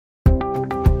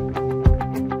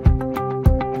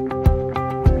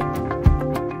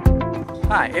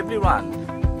Hi everyone,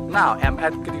 now I'm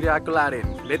at Krittiya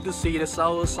Garden. Let's see the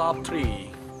Soursop tree.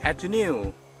 As you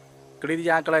know,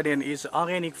 Krittiya Garden is an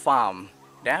organic farm.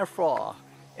 Therefore,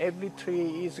 every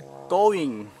tree is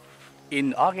going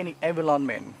in organic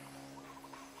environment,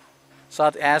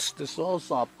 such as the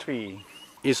Soursop tree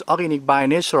is organic by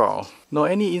nature. No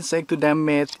any insect to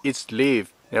damage its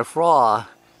leaf. Therefore,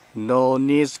 no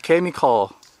needs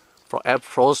chemical for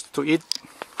approach to it.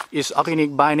 It's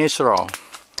organic by nature.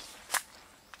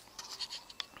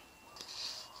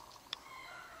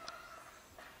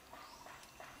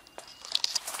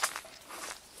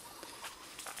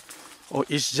 Oh,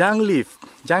 it's young leaf,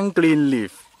 young green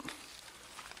leaf,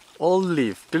 old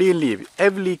leaf, green leaf.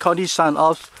 Every condition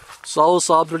of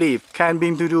Soursop leaf can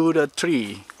be to the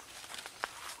tree.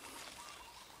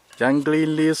 Young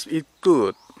green leaves is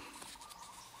good.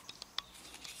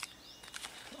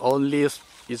 Old leaf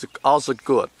is also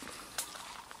good.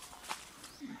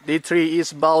 The tree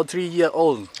is about 3 years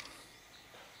old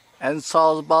and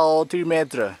tall about 3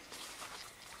 meters.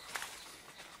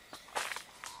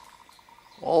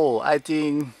 Oh, I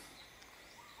think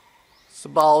it's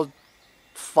about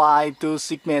 5 to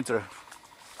 6 meters.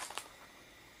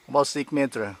 About 6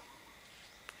 meters.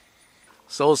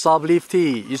 Soursop leaf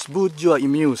tea is boost your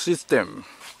immune system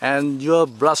and your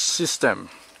blood system.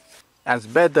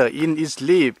 And better in its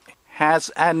leaf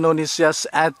has anonymous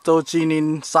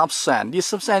anthogenic substance. This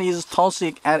substance is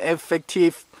toxic and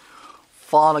effective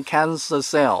for the cancer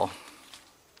cell.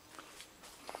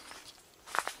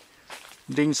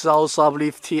 Drink Soursop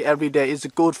leaf tea every day is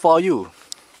good for you.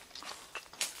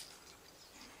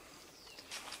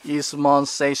 Each small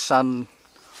section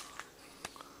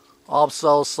of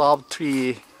Soursop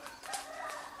tree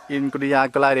in Krittiya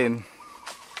Garden.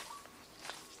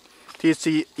 This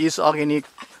is organic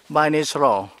by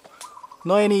nature.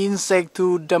 No any insect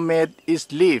to damage its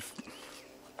leaf.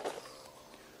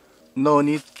 No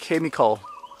need chemical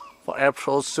for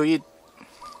approach to it.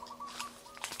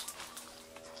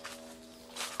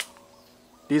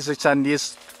 This section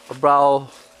is about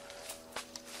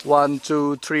 1,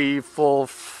 2, 3, 4,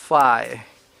 5,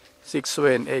 6,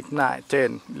 7, 8, 9,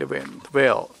 10, 11,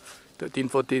 12, 13,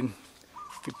 14,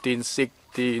 15,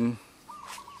 16.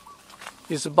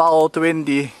 It's about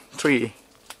 23.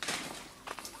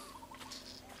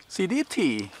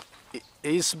 CDT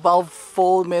is about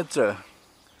 4 meters.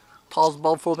 Tall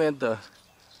about 4 meters.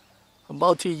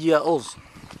 About 3 years old.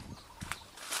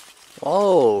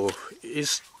 Oh,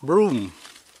 it's bloom.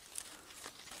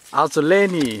 After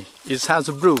rainy, it has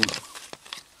a bloom.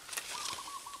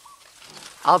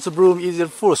 After bloom is a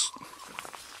fruit.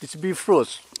 It's be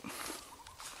fruit.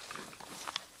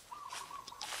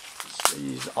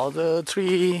 These other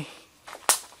tree.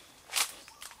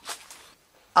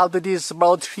 After this,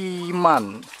 about 3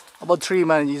 months. About 3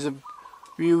 months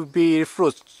will be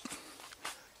fruit.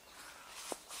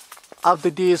 After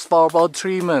this, for about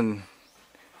 3 months,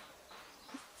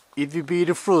 it will be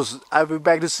the fruit. I will be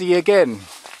back to see again.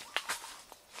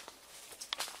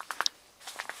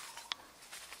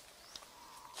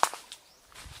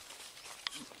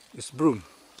 It's bloom.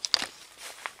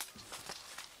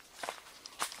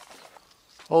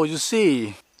 Oh, you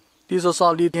see, this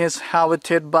also is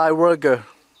harvested by worker.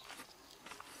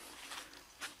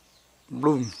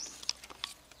 Bloom.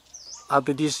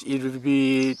 After this, it will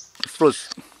be fruit.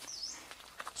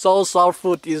 Soursop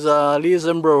fruit is a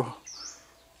resemble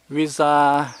with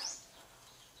a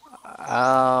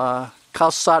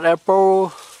custard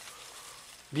apple,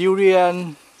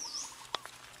 durian,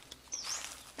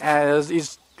 as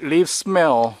its leaf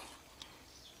smell.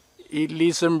 It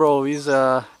resembles with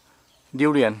a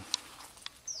durian.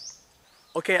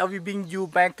 Okay, I will bring you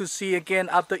back to see again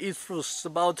after its fruits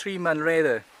about 3 months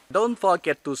later. Don't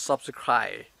forget to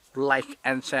subscribe, like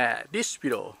and share this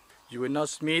video. You will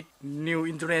not miss new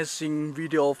interesting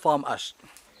video from us.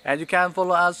 And you can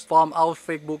follow us from our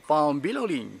Facebook from below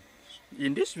link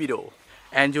in this video.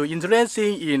 And you're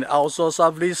interested in our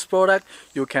Soursop leaf product,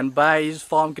 you can buy it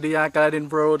from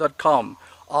KrittiyaGardenPro.com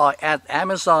or at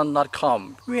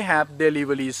Amazon.com. We have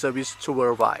delivery service to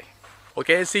worldwide.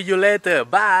 Okay, see you later.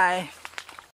 Bye.